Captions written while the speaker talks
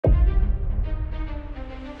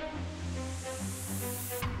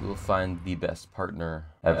You will find the best partner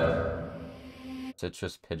ever.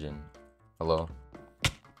 Citrus Pigeon. Hello?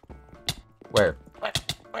 Where?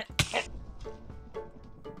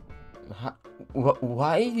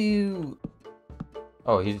 Why you...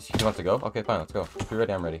 Oh, he wants to go? Okay, fine, let's go. If you're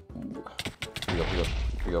ready, I'm ready. Here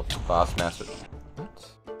we go. Boss master. What?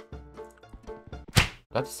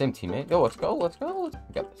 That's the same teammate? Yo, let's go. Let's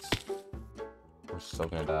get this. We're so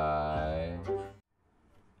gonna die.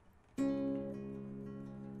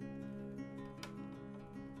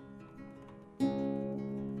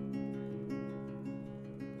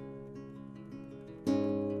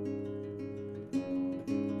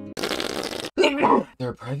 There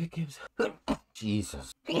are private games?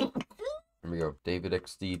 Jesus. Here we go. David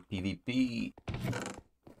XD PvP.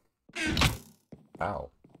 Ow.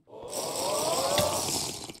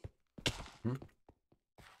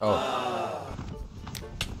 Oh.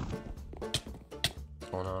 What's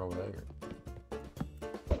going on over there?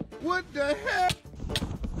 What the heck?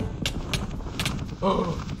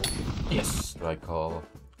 Oh. Yes. I call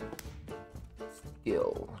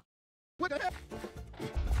skill. What the heck?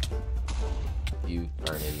 You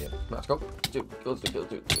are an idiot. Let's go. Dude, let's do.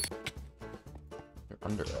 You're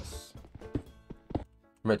under us.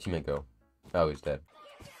 Where'd my teammate go? Oh, he's dead.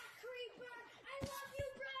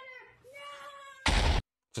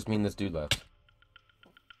 Just me and this dude left.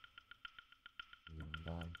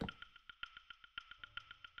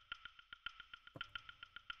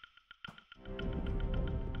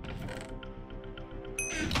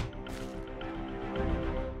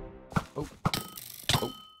 Oh.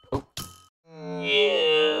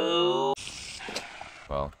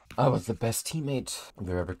 Well, I was the best teammate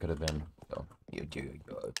there ever could have been. So, you do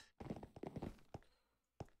good.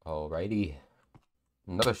 Alrighty.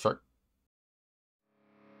 Another shark.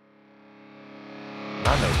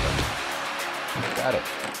 Not no shark. Got it.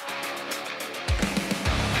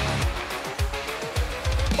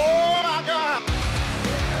 Oh my god!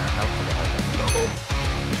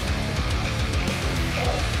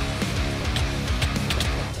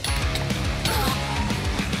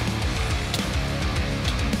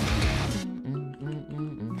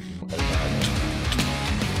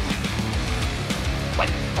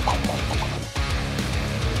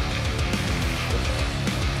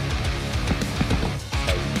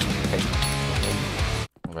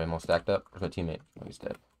 Alright, I'm all stacked up. Where's my teammate? Oh, he's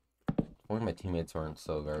dead. Why my teammates aren't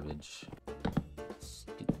so garbage?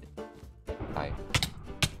 Stupid. Hi.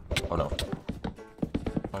 Oh no.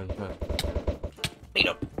 Oh, he's good. Beat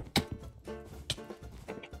him!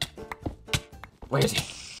 Where is he? My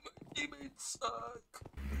teammates suck.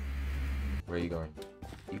 Where are you going?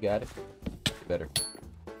 You got it? You better.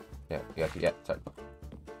 Yeah, you got to get. Sorry. I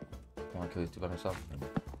want to kill these two by myself.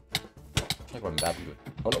 Check what I'm bad to do.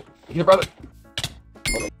 Oh no. He's your brother!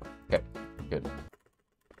 Oh no. Okay. Good.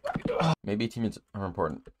 Maybe teammates are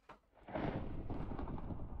important.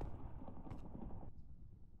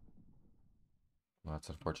 Well, that's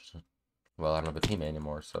unfortunate. Well, I don't have a teammate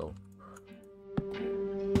anymore, so...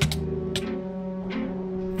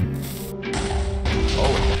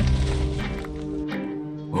 Oh!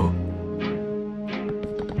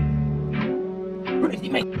 Who did he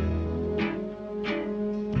make?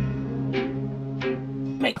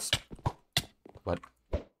 Mates! What?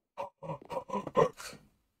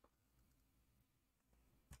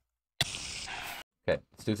 Okay,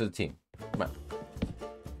 let's do this as a team. Come on.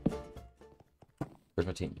 Where's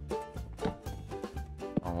my team?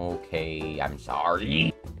 Okay, I'm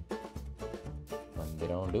sorry. They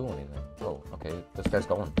don't do anything. Oh, okay. This guy's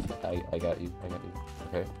going. I got you.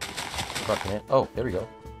 Okay. Oh, there we go.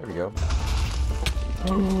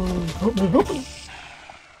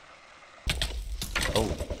 Oh,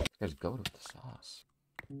 you guys go with the sauce.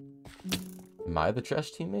 Am I the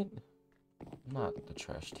trash teammate? I'm not the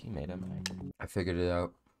trash teammate, am I? I figured it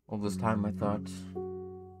out. All this time I thought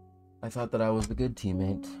that I was the good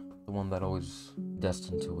teammate. The one that always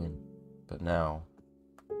destined to win. But now,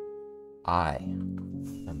 I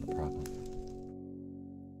am the problem.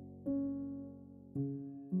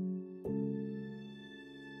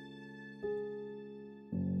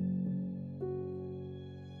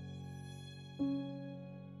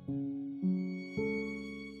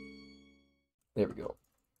 There we go.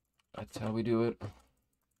 That's how we do it.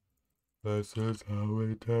 This is how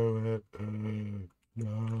we do it.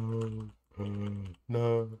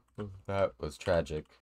 No. That was tragic.